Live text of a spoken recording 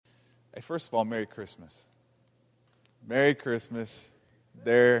Hey, first of all, Merry Christmas. Merry Christmas.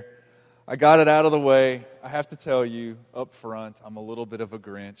 There. I got it out of the way. I have to tell you up front, I'm a little bit of a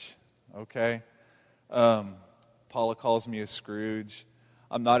Grinch, okay? Paula calls me a Scrooge.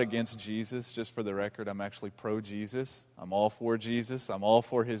 I'm not against Jesus, just for the record. I'm actually pro-Jesus. I'm all for Jesus. I'm all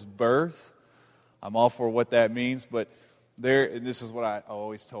for his birth. I'm all for what that means. But and this is what I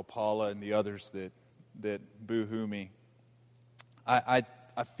always tell Paula and the others that boo-hoo me.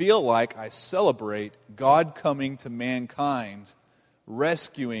 I feel like I celebrate God coming to mankind,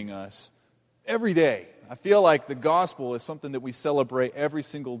 rescuing us every day. I feel like the gospel is something that we celebrate every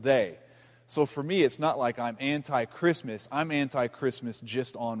single day. So for me, it's not like I'm anti-Christmas. I'm anti-Christmas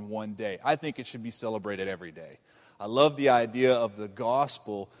just on one day. I think it should be celebrated every day. I love the idea of the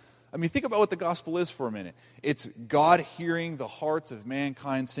gospel. I mean, think about what the gospel is for a minute. It's God hearing the hearts of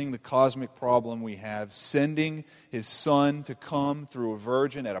mankind, seeing the cosmic problem we have, sending his son to come through a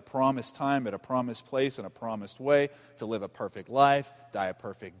virgin at a promised time, at a promised place, in a promised way, to live a perfect life, die a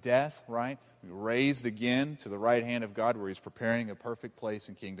perfect death, right? Be raised again to the right hand of God where he's preparing a perfect place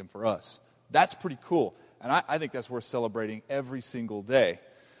and kingdom for us. That's pretty cool. And I think that's worth celebrating every single day.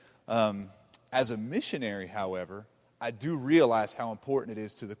 As a missionary, however, I do realize how important it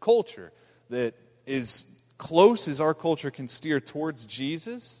is to the culture that as close as our culture can steer towards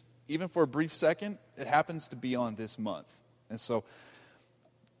Jesus, even for a brief second, it happens to be on this month. And so,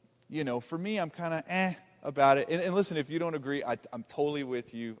 for me, I'm kind of about it. And listen, if you don't agree, I'm totally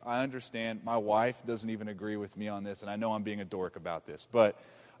with you. I understand. My wife doesn't even agree with me on this, and I know I'm being a dork about this. But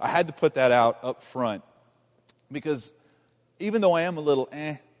I had to put that out up front because even though I am a little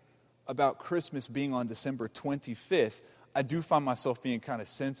about Christmas being on December 25th, I do find myself being kind of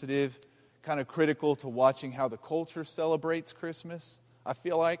sensitive, kind of critical to watching how the culture celebrates Christmas. I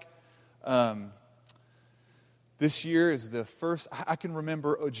feel like this year is the first, I can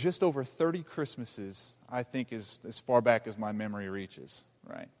remember just over 30 Christmases, I think, is as far back as my memory reaches,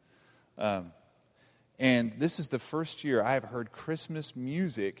 right? And this is the first year I have heard Christmas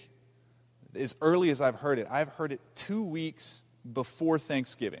music as early as I've heard it. I've heard it 2 weeks before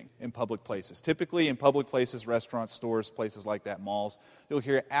Thanksgiving in public places. Typically in public places, restaurants, stores, places like that, malls, you'll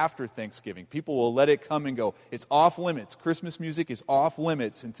hear it after Thanksgiving. People will let it come and go. It's off limits. Christmas music is off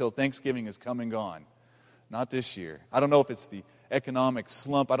limits until Thanksgiving is come and gone. Not this year. I don't know if it's the economic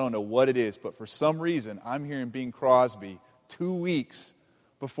slump. I don't know what it is, but for some reason, I'm hearing Bing Crosby 2 weeks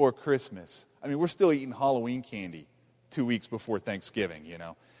before Christmas. I mean, we're still eating Halloween candy 2 weeks before Thanksgiving,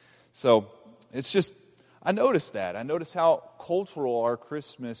 So it's just, I noticed that. I noticed how cultural our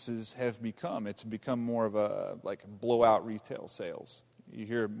Christmases have become. It's become more of a, like, blowout retail sales. You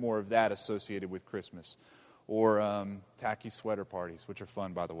hear more of that associated with Christmas. Or tacky sweater parties, which are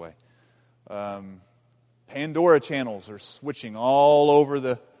fun, by the way. Pandora channels are switching all over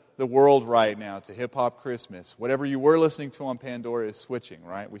the world right now to hip-hop Christmas. Whatever you were listening to on Pandora is switching,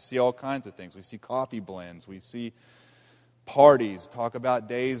 right? We see all kinds of things. We see coffee blends. We see parties, talk about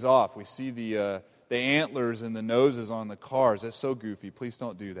days off. We see the antlers and the noses on the cars. That's so goofy. Please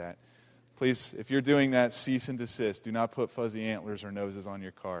don't do that. Please, if you're doing that, cease and desist. Do not put fuzzy antlers or noses on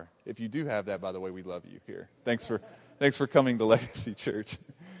your car. If you do have that, by the way, we love you here. Thanks for coming to Legacy Church.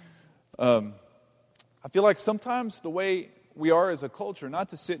 I feel like sometimes the way we are as a culture, not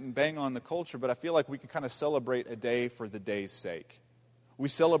to sit and bang on the culture, but I feel like we can kind of celebrate a day for the day's sake. We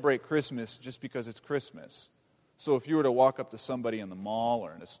celebrate Christmas just because it's Christmas. So if you were to walk up to somebody in the mall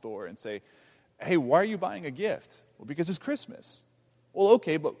or in a store and say, hey, why are you buying a gift? Well, because it's Christmas. Well,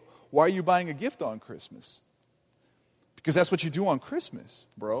 okay, but why are you buying a gift on Christmas? Because that's what you do on Christmas,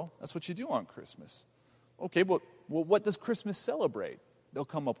 bro. That's what you do on Christmas. Okay, but what does Christmas celebrate? They'll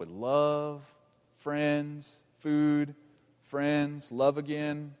come up with love, friends, food, friends, love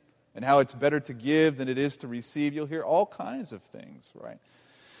again, and how it's better to give than it is to receive. You'll hear all kinds of things, right?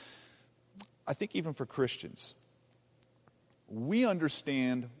 I think even for Christians, we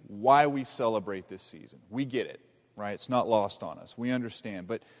understand why we celebrate this season. We get it, right? It's not lost on us. We understand.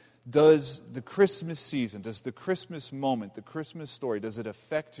 But does the Christmas season, does the Christmas moment, the Christmas story, does it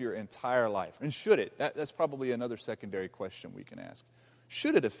affect your entire life? And should it? That's probably another secondary question we can ask.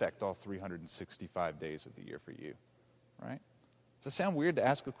 Should it affect all 365 days of the year for you? Right? Does it sound weird to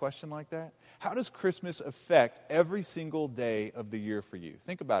ask a question like that? How does Christmas affect every single day of the year for you?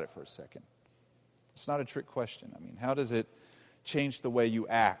 Think about it for a second. It's not a trick question. I mean, how does it change the way you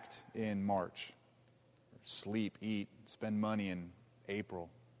act in March? Sleep, eat, spend money in April,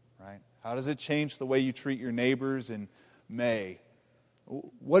 right? How does it change the way you treat your neighbors in May?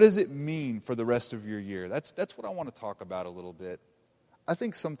 What does it mean for the rest of your year? That's what I want to talk about a little bit. I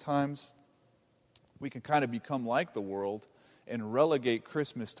think sometimes we can kind of become like the world and relegate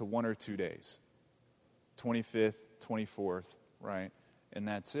Christmas to 1 or 2 days. 25th, 24th, right? And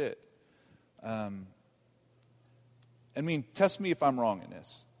that's it. Test me if I'm wrong in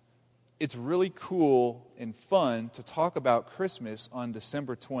this. It's really cool and fun to talk about Christmas on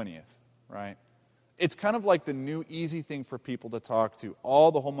December 20th, right? It's kind of like the new easy thing for people to talk to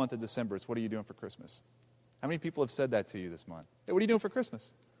all the whole month of December. It's, what are you doing for Christmas? How many people have said that to you this month? Hey, what are you doing for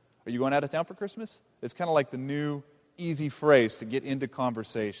Christmas? Are you going out of town for Christmas? It's kind of like the new easy phrase to get into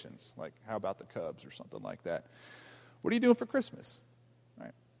conversations, like, how about the Cubs or something like that. What are you doing for Christmas?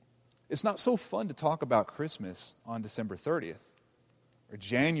 Right? It's not so fun to talk about Christmas on December 30th or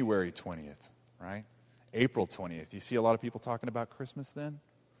January 20th, right? April 20th. You see a lot of people talking about Christmas then?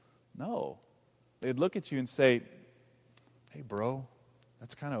 No. They'd look at you and say, hey, bro,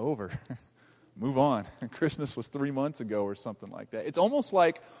 that's kind of over. Move on. Christmas was 3 months ago or something like that. It's almost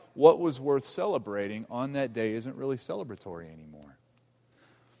like what was worth celebrating on that day isn't really celebratory anymore.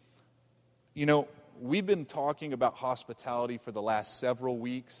 You know, we've been talking about hospitality for the last several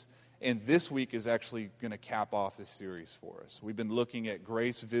weeks, and this week is actually going to cap off this series for us. We've been looking at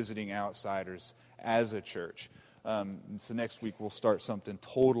grace visiting outsiders as a church. So next week we'll start something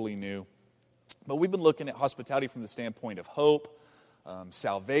totally new. But we've been looking at hospitality from the standpoint of hope,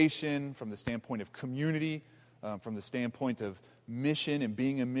 salvation, from the standpoint of community, from the standpoint of mission and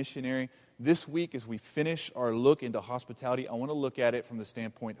being a missionary. This week, as we finish our look into hospitality, I want to look at it from the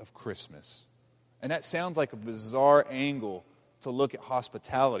standpoint of Christmas. And that sounds like a bizarre angle to look at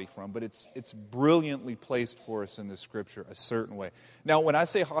hospitality from, but it's brilliantly placed for us in the Scripture a certain way. Now, when I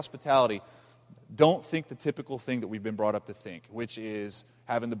say hospitality, don't think the typical thing that we've been brought up to think, which is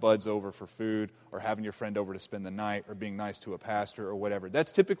having the buds over for food or having your friend over to spend the night or being nice to a pastor or whatever.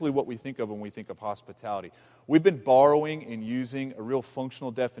 That's typically what we think of when we think of hospitality. We've been borrowing and using a real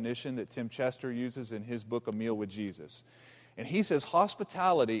functional definition that Tim Chester uses in his book, A Meal with Jesus. And he says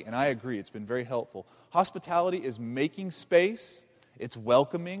hospitality, and I agree, it's been very helpful. Hospitality is making space, it's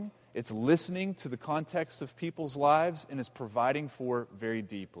welcoming, it's listening to the context of people's lives, and it's providing for very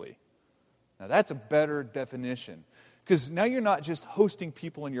deeply. Now that's a better definition, because now you're not just hosting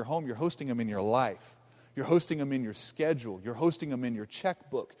people in your home, you're hosting them in your life. You're hosting them in your schedule. You're hosting them in your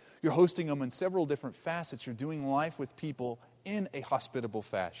checkbook. You're hosting them in several different facets. You're doing life with people in a hospitable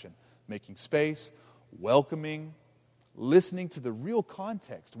fashion, making space, welcoming, listening to the real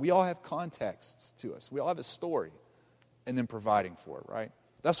context. We all have contexts to us. We all have a story, and then providing for it, right?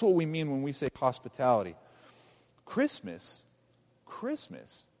 That's what we mean when we say hospitality. Christmas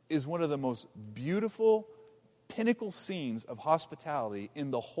is one of the most beautiful pinnacle scenes of hospitality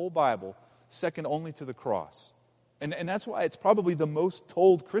in the whole Bible, second only to the cross. And that's why it's probably the most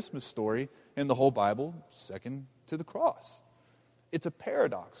told Christmas story in the whole Bible, second to the cross. It's a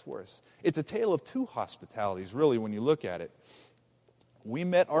paradox for us. It's a tale of two hospitalities, really, when you look at it. We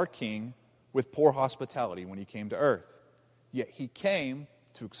met our King with poor hospitality when he came to earth, yet he came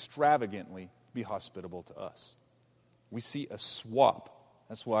to extravagantly be hospitable to us. We see a swap.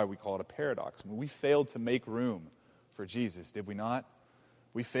 That's why we call it a paradox. I mean, we failed to make room for Jesus, did we not?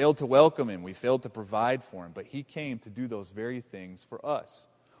 We failed to welcome him. We failed to provide for him. But he came to do those very things for us.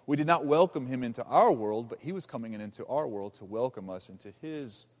 We did not welcome him into our world, but he was coming into our world to welcome us into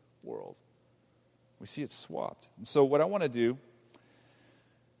his world. We see it swapped. And so what I want to do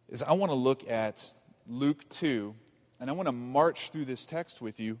is I want to look at Luke 2, and I want to march through this text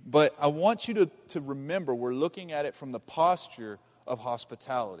with you. But I want you to remember we're looking at it from the posture of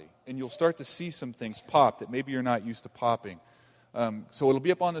hospitality. And you'll start to see some things pop that maybe you're not used to popping. So it'll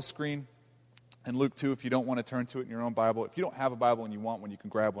be up on the screen in Luke 2 if you don't want to turn to it in your own Bible. If you don't have a Bible and you want one, you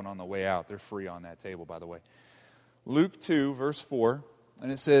can grab one on the way out. They're free on that table, by the way. Luke 2, verse 4,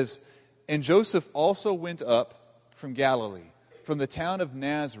 and it says, "And Joseph also went up from Galilee, from the town of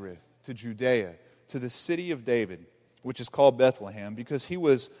Nazareth to Judea, to the city of David, which is called Bethlehem, because he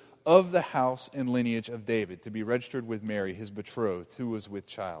was of the house and lineage of David, to be registered with Mary, his betrothed, who was with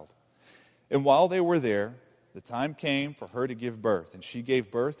child. And while they were there, the time came for her to give birth, and she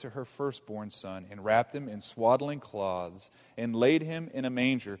gave birth to her firstborn son, and wrapped him in swaddling cloths, and laid him in a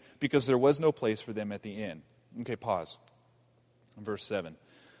manger, because there was no place for them at the inn." Okay, pause. Verse 7.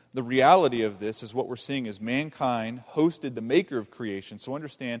 The reality of this is what we're seeing is mankind hosted the maker of creation. So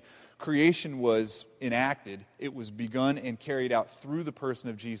understand, creation was enacted. It was begun and carried out through the person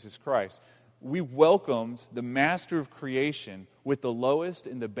of Jesus Christ. We welcomed the master of creation with the lowest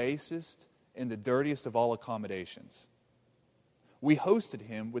and the basest and the dirtiest of all accommodations. We hosted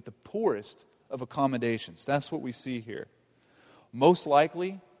him with the poorest of accommodations. That's what we see here. Most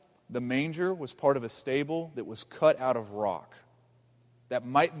likely, the manger was part of a stable that was cut out of rock. That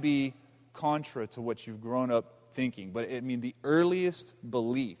might be contra to what you've grown up thinking, but the earliest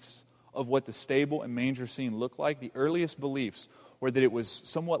beliefs of what the stable and manger scene looked like, the earliest beliefs were that it was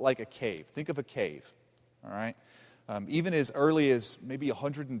somewhat like a cave. Think of a cave, all right? Even as early as maybe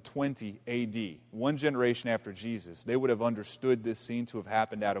 120 AD, one generation after Jesus, they would have understood this scene to have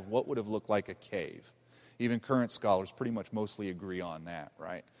happened out of what would have looked like a cave. Even current scholars pretty much mostly agree on that,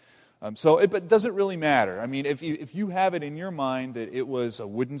 right? But it doesn't really matter. If you have it in your mind that it was a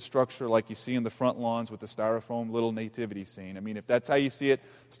wooden structure like you see in the front lawns with the styrofoam little nativity scene, if that's how you see it,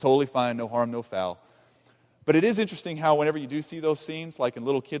 it's totally fine, no harm, no foul. But it is interesting how whenever you do see those scenes, like in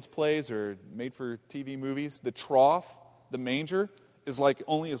little kids' plays or made-for-TV movies, the trough, the manger, is like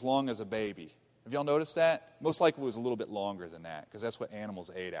only as long as a baby. Have y'all noticed that? Most likely it was a little bit longer than that, because that's what animals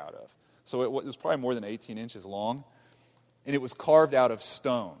ate out of. So it was probably more than 18 inches long, and it was carved out of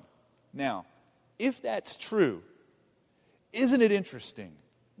stone. Now, if that's true, isn't it interesting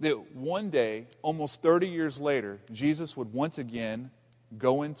that one day, almost 30 years later, Jesus would once again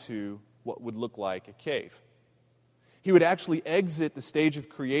go into what would look like a cave? He would actually exit the stage of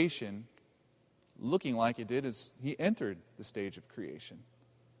creation looking like it did as he entered the stage of creation.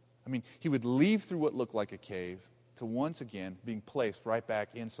 He would leave through what looked like a cave to once again being placed right back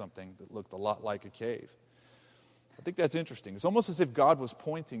in something that looked a lot like a cave. I think that's interesting. It's almost as if God was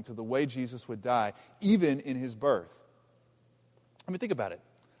pointing to the way Jesus would die, even in his birth. Think about it.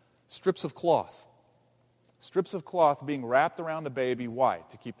 Strips of cloth. Strips of cloth being wrapped around a baby. Why?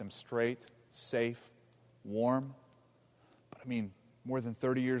 To keep them straight, safe, warm. But more than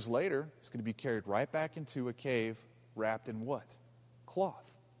 30 years later, it's going to be carried right back into a cave wrapped in what?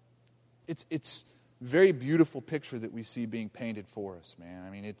 Cloth. It's a very beautiful picture that we see being painted for us,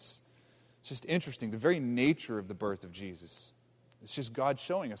 man. It's just interesting. The very nature of the birth of Jesus. It's just God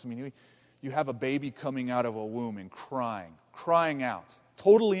showing us. You have a baby coming out of a womb and crying out,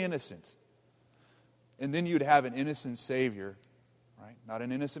 totally innocent. And then you'd have an innocent Savior, right? Not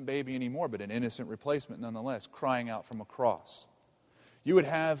an innocent baby anymore, but an innocent replacement nonetheless, crying out from a cross. You would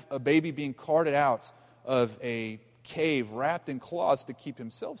have a baby being carted out of a cave wrapped in cloths to keep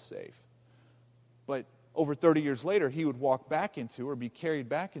himself safe. But over 30 years later, he would walk back into or be carried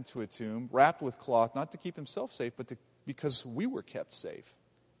back into a tomb wrapped with cloth, not to keep himself safe, but because we were kept safe.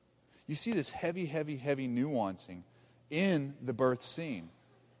 You see this heavy, heavy, heavy nuancing in the birth scene.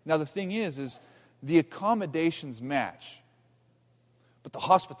 Now the thing is the accommodations match, but the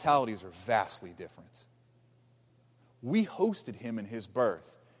hospitalities are vastly different. We hosted him in his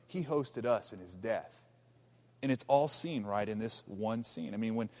birth. He hosted us in his death. And it's all seen right in this one scene.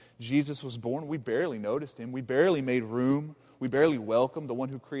 When Jesus was born, we barely noticed him. We barely made room. We barely welcomed the one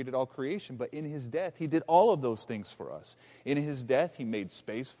who created all creation. But in his death, he did all of those things for us. In his death, he made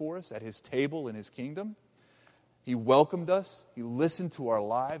space for us at his table in his kingdom. He welcomed us. He listened to our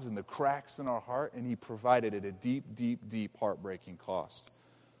lives and the cracks in our heart. And he provided at a deep, deep, deep, heartbreaking cost.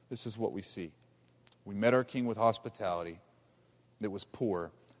 This is what we see. We met our King with hospitality that was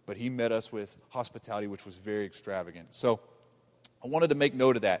poor, but he met us with hospitality which was very extravagant. So I wanted to make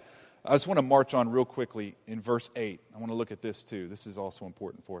note of that. I just want to march on real quickly in verse 8. I want to look at this too. This is also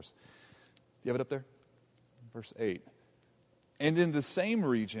important for us. Do you have it up there? Verse 8. And in the same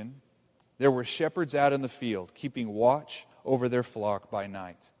region, there were shepherds out in the field, keeping watch over their flock by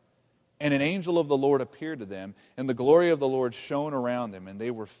night. And an angel of the Lord appeared to them, and the glory of the Lord shone around them, and they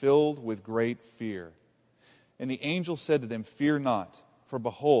were filled with great fear. And the angel said to them, "Fear not, for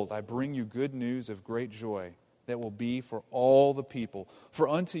behold, I bring you good news of great joy that will be for all the people. For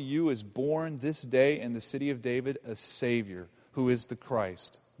unto you is born this day in the city of David a Savior, who is the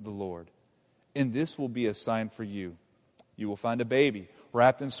Christ, the Lord. And this will be a sign for you. You will find a baby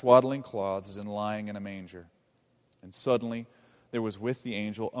wrapped in swaddling cloths and lying in a manger." And suddenly there was with the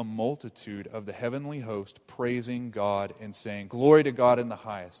angel a multitude of the heavenly host praising God and saying, "Glory to God in the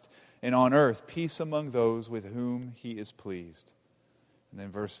highest, and on earth peace among those with whom he is pleased." And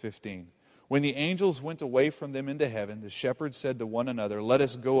then verse 15. When the angels went away from them into heaven, the shepherds said to one another, "Let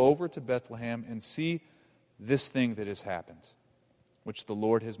us go over to Bethlehem and see this thing that has happened, which the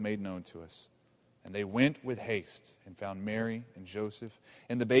Lord has made known to us." And they went with haste and found Mary and Joseph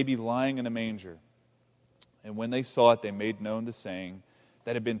and the baby lying in a manger. And when they saw it, they made known the saying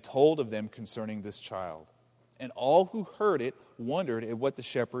that had been told of them concerning this child. And all who heard it wondered at what the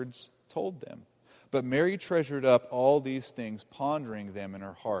shepherds told them. But Mary treasured up all these things, pondering them in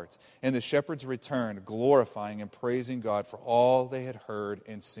her heart. And the shepherds returned, glorifying and praising God for all they had heard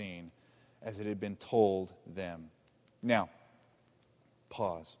and seen, as it had been told them. Now,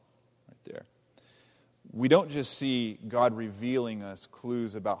 pause right there. We don't just see God revealing us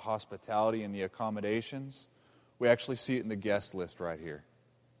clues about hospitality and the accommodations. We actually see it in the guest list right here.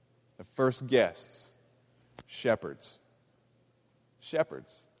 The first guests Shepherds.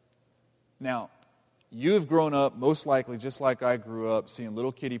 Shepherds. Now, you have grown up, most likely, just like I grew up, seeing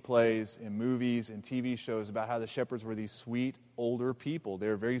little kiddie plays in movies and TV shows about how the shepherds were these sweet, older people. They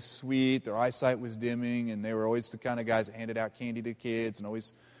were very sweet, their eyesight was dimming, and they were always the kind of guys that handed out candy to kids and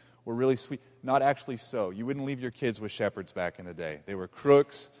always were really sweet. Not actually so. You wouldn't leave your kids with shepherds back in the day. They were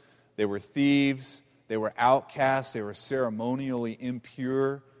crooks, they were thieves, they were outcasts, they were ceremonially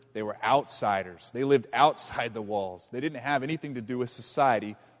impure, they were outsiders. They lived outside the walls. They didn't have anything to do with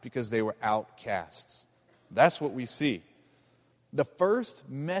society because they were outcasts. That's what we see. The first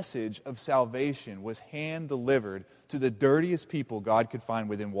message of salvation was hand-delivered to the dirtiest people God could find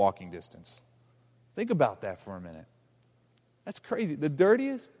within walking distance. Think about that for a minute. That's crazy. The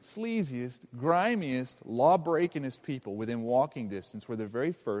dirtiest, sleaziest, grimiest, law-breakingest people within walking distance were the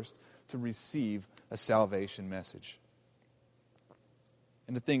very first to receive a salvation message.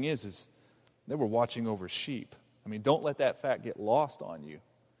 And the thing is they were watching over sheep. I mean, don't let that fact get lost on you.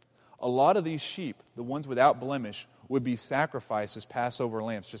 A lot of these sheep, the ones without blemish, would be sacrificed as Passover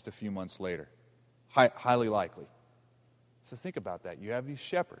lambs just a few months later. Highly likely. So think about that. You have these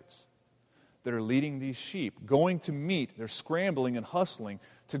shepherds that are leading these sheep, going to meet, they're scrambling and hustling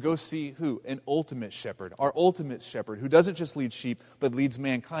to go see who? An ultimate shepherd. Our ultimate shepherd, who doesn't just lead sheep, but leads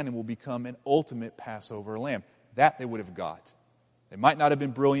mankind and will become an ultimate Passover lamb. That they would have got. They might not have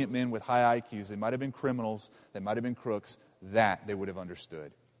been brilliant men with high IQs. They might have been criminals. They might have been crooks. That they would have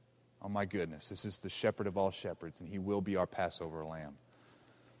understood. Oh my goodness, this is the shepherd of all shepherds, and he will be our Passover lamb.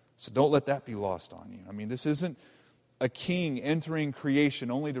 So don't let that be lost on you. I mean, this isn't a king entering creation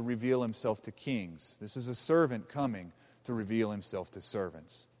only to reveal himself to kings. This is a servant coming to reveal himself to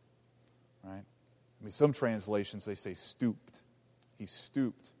servants. Right? I mean, some translations, they say stooped. He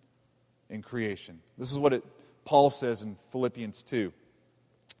stooped in creation. This is what Paul says in Philippians 2. Do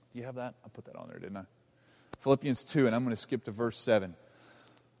you have that? I put that on there, didn't I? Philippians 2, and I'm going to skip to verse 7.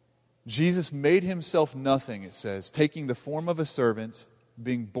 Jesus made himself nothing, it says, taking the form of a servant,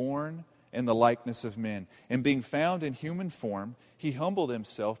 being born in the likeness of men. And being found in human form, he humbled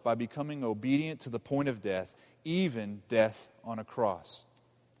himself by becoming obedient to the point of death, even death on a cross.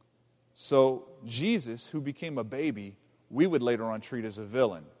 So Jesus, who became a baby, we would later on treat as a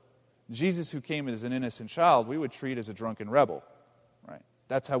villain. Jesus, who came as an innocent child, we would treat as a drunken rebel. Right?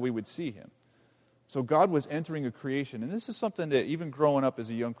 That's how we would see him. So God was entering a creation, and this is something that even growing up as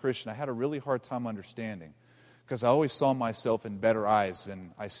a young Christian, I had a really hard time understanding, because I always saw myself in better eyes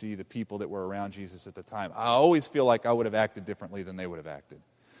than I see the people that were around Jesus at the time. I always feel like I would have acted differently than they would have acted.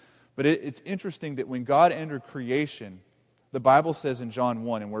 But it's interesting that when God entered creation, the Bible says in John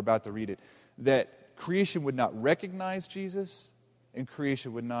 1, and we're about to read it, that creation would not recognize Jesus and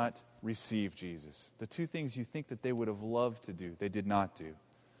creation would not receive Jesus. The two things you think that they would have loved to do, they did not do.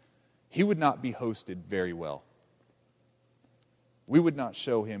 He would not be hosted very well. We would not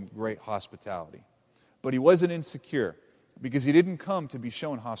show him great hospitality. But he wasn't insecure, because he didn't come to be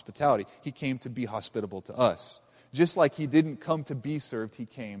shown hospitality. He came to be hospitable to us. Just like he didn't come to be served, he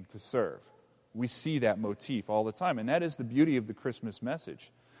came to serve. We see that motif all the time, and that is the beauty of the Christmas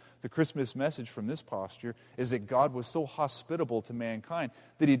message. The Christmas message from this posture is that God was so hospitable to mankind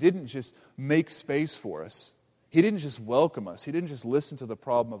that he didn't just make space for us. He didn't just welcome us. He didn't just listen to the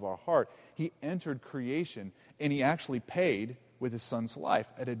problem of our heart. He entered creation, and he actually paid with his son's life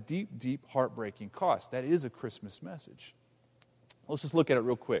at a deep, deep, heartbreaking cost. That is a Christmas message. Let's just look at it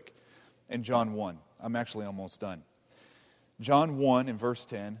real quick in John 1. I'm actually almost done. John 1 in verse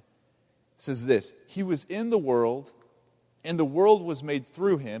 10 says this: He was in the world, and the world was made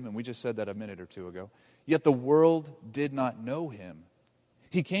through him, and we just said that a minute or two ago, yet the world did not know him.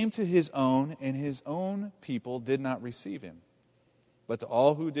 He came to his own, and his own people did not receive him. But to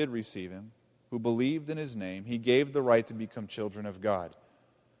all who did receive him, who believed in his name, he gave the right to become children of God.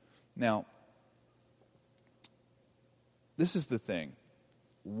 Now, this is the thing.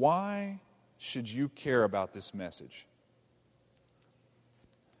 Why should you care about this message?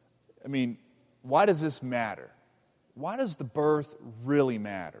 I mean, why does this matter? Why does the birth really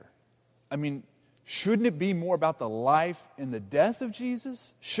matter? I mean, shouldn't it be more about the life and the death of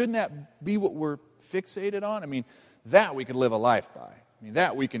Jesus? Shouldn't that be what we're fixated on? I mean, that we could live a life by. I mean,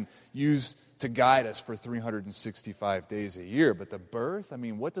 that we can use to guide us for 365 days a year. But the birth, I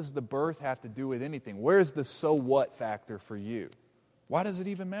mean, what does the birth have to do with anything? Where's the so what factor for you? Why does it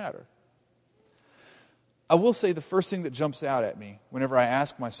even matter? I will say the first thing that jumps out at me whenever I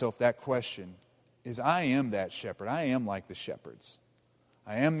ask myself that question is I am that shepherd. I am like the shepherds.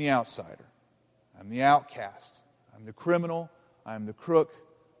 I am the outsider. I'm the outcast. I'm the criminal. I'm the crook.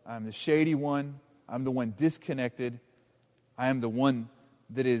 I'm the shady one. I'm the one disconnected. I am the one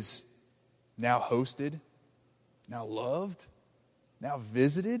that is now hosted. now loved, now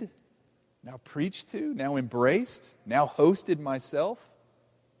visited, now preached to, now embraced, now hosted myself.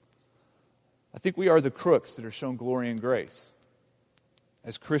 I think we are the crooks that are shown glory and grace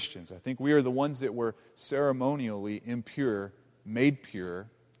as Christians. I think we are the ones that were ceremonially impure, made pure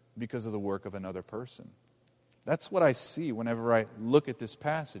because of the work of another person. That's what I see whenever I look at this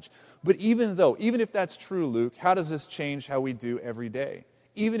passage. But even if that's true, Luke, how does this change how we do every day?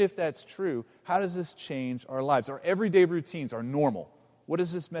 Even if that's true, how does this change our lives? Our everyday routines, our normal. What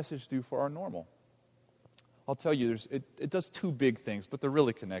does this message do for our normal? I'll tell you, it does two big things, but they're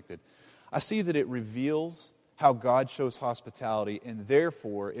really connected. I see that it reveals how God shows hospitality, and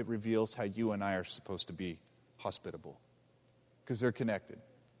therefore it reveals how you and I are supposed to be hospitable, because they're connected.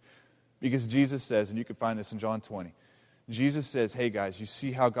 Because Jesus says, and you can find this in John 20, Jesus says, hey guys, you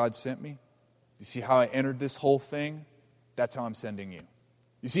see how God sent me? You see how I entered this whole thing? That's how I'm sending you.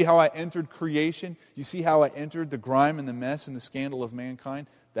 You see how I entered creation? You see how I entered the grime and the mess and the scandal of mankind?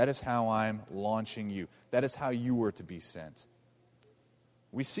 That is how I'm launching you. That is how you were to be sent.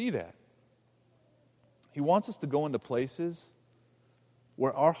 We see that. He wants us to go into places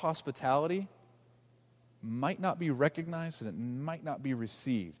where our hospitality might not be recognized and it might not be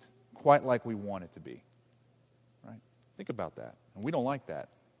received quite like we want it to be. Right? Think about that. And we don't like that.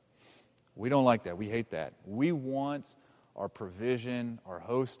 We don't like that. We hate that. We want our provision, our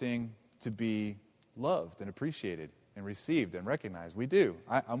hosting to be loved and appreciated and received and recognized. We do.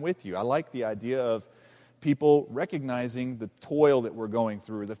 I'm with you. I like the idea of people recognizing the toil that we're going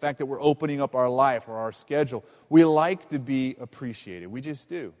through, the fact that we're opening up our life or our schedule. We like to be appreciated. We just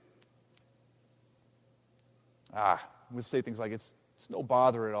do. We say things like, it's no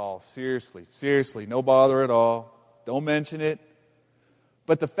bother at all. Seriously, no bother at all. Don't mention it.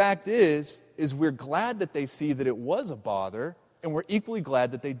 But the fact is we're glad that they see that it was a bother, and we're equally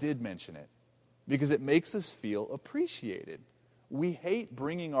glad that they did mention it, because it makes us feel appreciated. We hate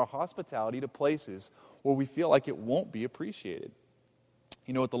bringing our hospitality to places where we feel like it won't be appreciated.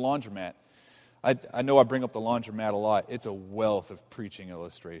 You know, at the laundromat, I know I bring up the laundromat a lot. It's a wealth of preaching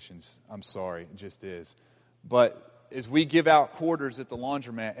illustrations. I'm sorry, it just is. But as we give out quarters at the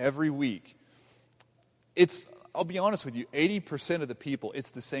laundromat every week, I'll be honest with you, 80% of the people,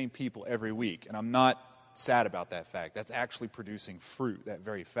 it's the same people every week. And I'm not sad about that fact. That's actually producing fruit, that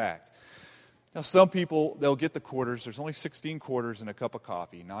very fact. Now, some people, they'll get the quarters. There's only 16 quarters and a cup of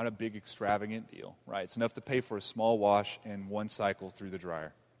coffee. Not a big extravagant deal, right? It's enough to pay for a small wash and one cycle through the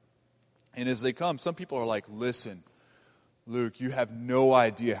dryer. And as they come, some people are like, listen, Luke, you have no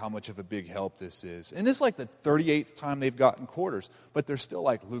idea how much of a big help this is. And this is like the 38th time they've gotten quarters. But they're still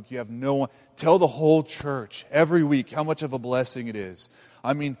like, Luke, you have tell the whole church every week how much of a blessing it is.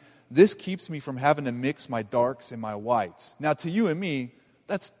 I mean, this keeps me from having to mix my darks and my whites. Now, to you and me,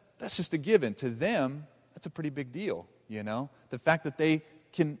 that's just a given. To them, that's a pretty big deal, you know? The fact that they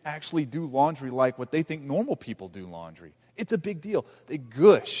can actually do laundry like what they think normal people do laundry. It's a big deal. They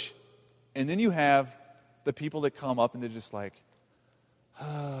gush. And then you have the people that come up and they're just like,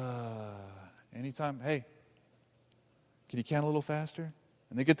 anytime, hey, can you count a little faster?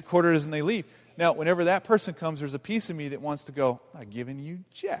 And they get the quarters and they leave. Now, whenever that person comes, there's a piece of me that wants to go, I'm not giving you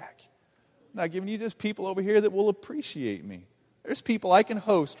jack. I'm not giving you just people over here that will appreciate me. There's people I can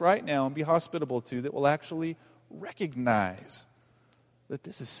host right now and be hospitable to that will actually recognize that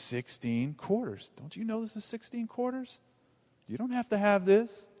this is 16 quarters. Don't you know this is 16 quarters? You don't have to have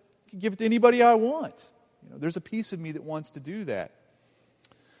this. I can give it to anybody I want. You know, there's a piece of me that wants to do that.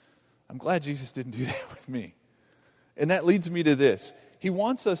 I'm glad Jesus didn't do that with me. And that leads me to this. He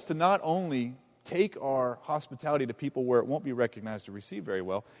wants us to not only take our hospitality to people where it won't be recognized or received very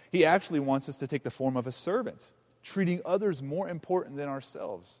well, he actually wants us to take the form of a servant, treating others more important than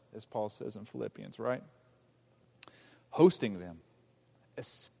ourselves, as Paul says in Philippians, right? Hosting them,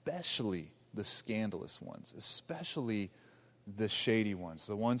 especially the scandalous ones, especially the shady ones,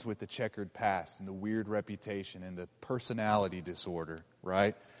 the ones with the checkered past and the weird reputation and the personality disorder,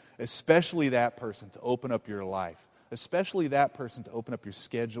 right? Especially that person to open up your life. Especially that person to open up your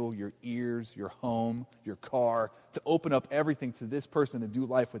schedule, your ears, your home, your car, to open up everything to this person and do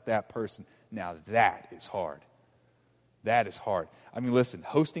life with that person. Now that is hard. That is hard. I mean, listen,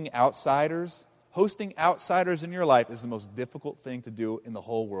 hosting outsiders in your life is the most difficult thing to do in the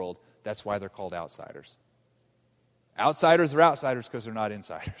whole world. That's why they're called outsiders. Outsiders are outsiders because they're not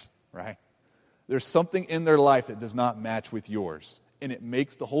insiders, right? There's something in their life that does not match with yours, and it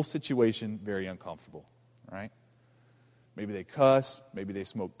makes the whole situation very uncomfortable, right? Maybe they cuss, maybe they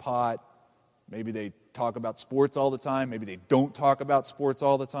smoke pot, maybe they talk about sports all the time, maybe they don't talk about sports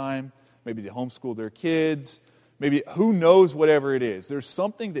all the time, maybe they homeschool their kids, maybe who knows whatever it is. There's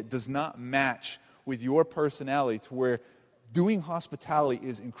something that does not match with your personality to where doing hospitality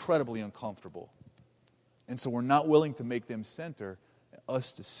is incredibly uncomfortable. And so we're not willing to make them center.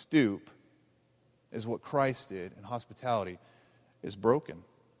 Us to stoop is what Christ did, and hospitality is broken.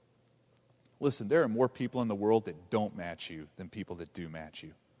 Listen, there are more people in the world that don't match you than people that do match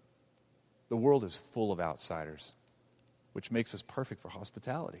you. The world is full of outsiders, which makes us perfect for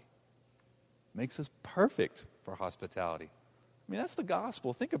hospitality. Makes us perfect for hospitality. I mean, that's the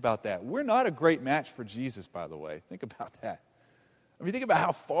gospel. Think about that. We're not a great match for Jesus, by the way. Think about that. I mean, think about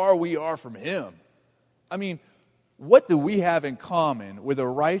how far we are from Him. I mean, what do we have in common with a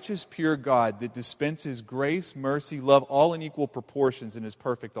righteous, pure God that dispenses grace, mercy, love, all in equal proportions and is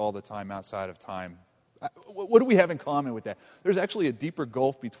perfect all the time outside of time? What do we have in common with that? There's actually a deeper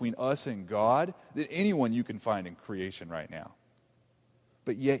gulf between us and God than anyone you can find in creation right now.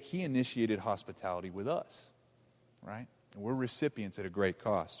 But yet He initiated hospitality with us, right? And we're recipients at a great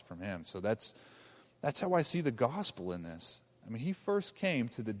cost from Him. So that's how I see the gospel in this. I mean, He first came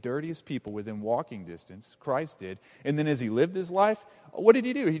to the dirtiest people within walking distance, Christ did, and then as He lived His life, what did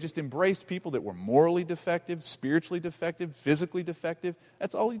He do? He just embraced people that were morally defective, spiritually defective, physically defective.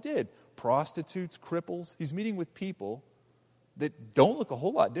 That's all He did. Prostitutes, cripples. He's meeting with people that don't look a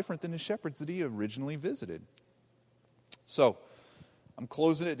whole lot different than the shepherds that He originally visited. So, I'm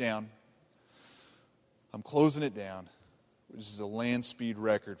closing it down, which is a land speed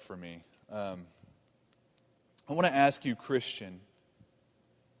record for me. I want to ask you, Christian,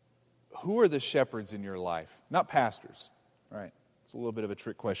 who are the shepherds in your life? Not pastors, right? It's a little bit of a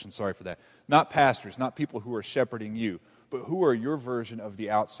trick question, sorry for that. Not pastors, not people who are shepherding you, but who are your version of the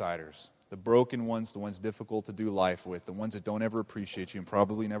outsiders? The broken ones, the ones difficult to do life with, the ones that don't ever appreciate you and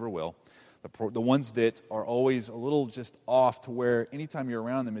probably never will. The ones that are always a little just off to where anytime you're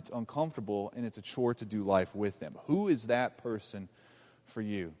around them, it's uncomfortable and it's a chore to do life with them. Who is that person for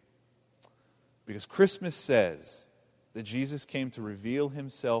you? Because Christmas says that Jesus came to reveal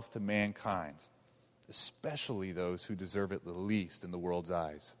Himself to mankind, especially those who deserve it the least in the world's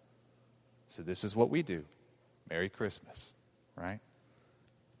eyes. So this is what we do. Merry Christmas, right?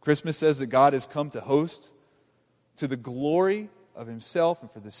 Christmas says that God has come to host to the glory of Himself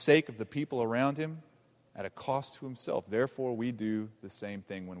and for the sake of the people around Him at a cost to Himself. Therefore, we do the same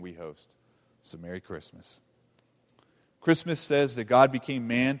thing when we host. So Merry Christmas. Christmas says that God became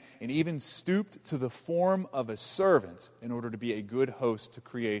man and even stooped to the form of a servant in order to be a good host to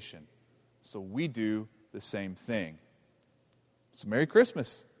creation. So we do the same thing. So Merry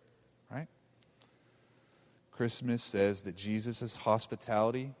Christmas, right? Christmas says that Jesus'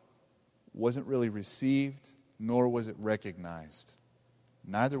 hospitality wasn't really received, nor was it recognized.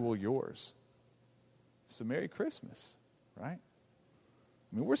 Neither will yours. So Merry Christmas, right?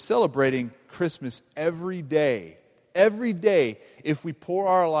 I mean, we're celebrating Christmas every day. Every day, if we pour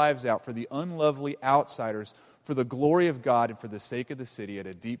our lives out for the unlovely outsiders, for the glory of God and for the sake of the city at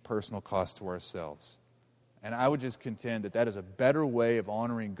a deep personal cost to ourselves. And I would just contend that that is a better way of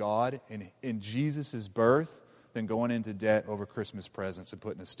honoring God in Jesus' birth than going into debt over Christmas presents and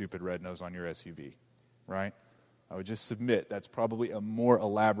putting a stupid red nose on your SUV, right? I would just submit that's probably a more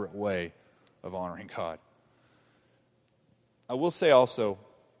elaborate way of honoring God. I will say also,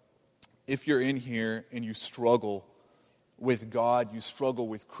 if you're in here and you struggle with God, you struggle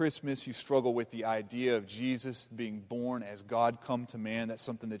with Christmas, you struggle with the idea of Jesus being born as God come to man, that's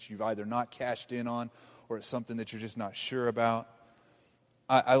something that you've either not cashed in on or it's something that you're just not sure about.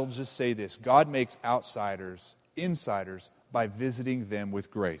 I'll just say this. God makes outsiders insiders by visiting them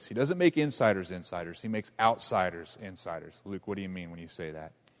with grace. He doesn't make insiders insiders. He makes outsiders insiders. Luke, what do you mean when you say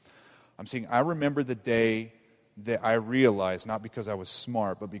that? I'm saying I remember the day that I realized, not because I was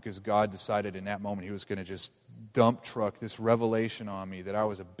smart, but because God decided in that moment He was going to just dump truck this revelation on me that I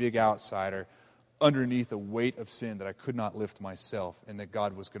was a big outsider underneath a weight of sin that I could not lift myself, and that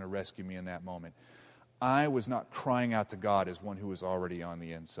God was going to rescue me in that moment. I was not crying out to God as one who was already on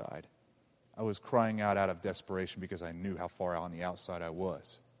the inside. I was crying out of desperation because I knew how far on the outside I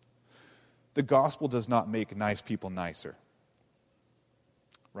was. The gospel does not make nice people nicer,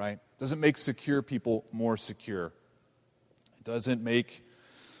 right? It doesn't make secure people more secure. It doesn't make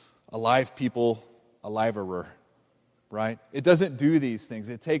alive people aliverer, right? It doesn't do these things.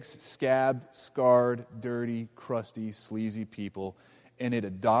 It takes scabbed, scarred, dirty, crusty, sleazy people, and it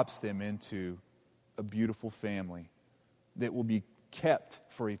adopts them into a beautiful family that will be kept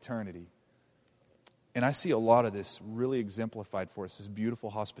for eternity. And I see a lot of this really exemplified for us, this beautiful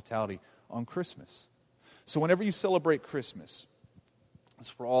hospitality on Christmas. So whenever you celebrate Christmas, it's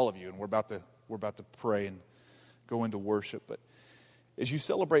for all of you, and we're about to pray and go into worship. But as you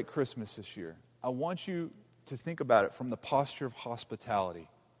celebrate Christmas this year, I want you to think about it from the posture of hospitality.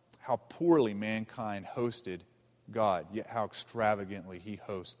 how poorly mankind hosted God, yet how extravagantly he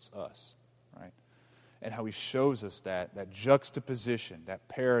hosts us, right? And how he shows us that juxtaposition, that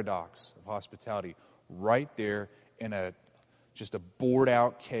paradox of hospitality right there in just a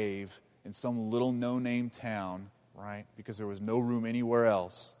bored-out cave in some little no-name town, right? Because there was no room anywhere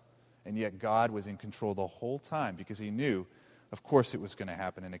else. And yet God was in control the whole time because he knew, of course, it was going to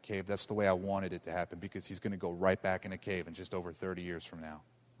happen in a cave. That's the way I wanted it to happen because he's going to go right back in a cave in just over 30 years from now,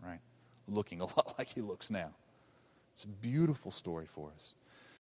 right? Looking a lot like he looks now. It's a beautiful story for us.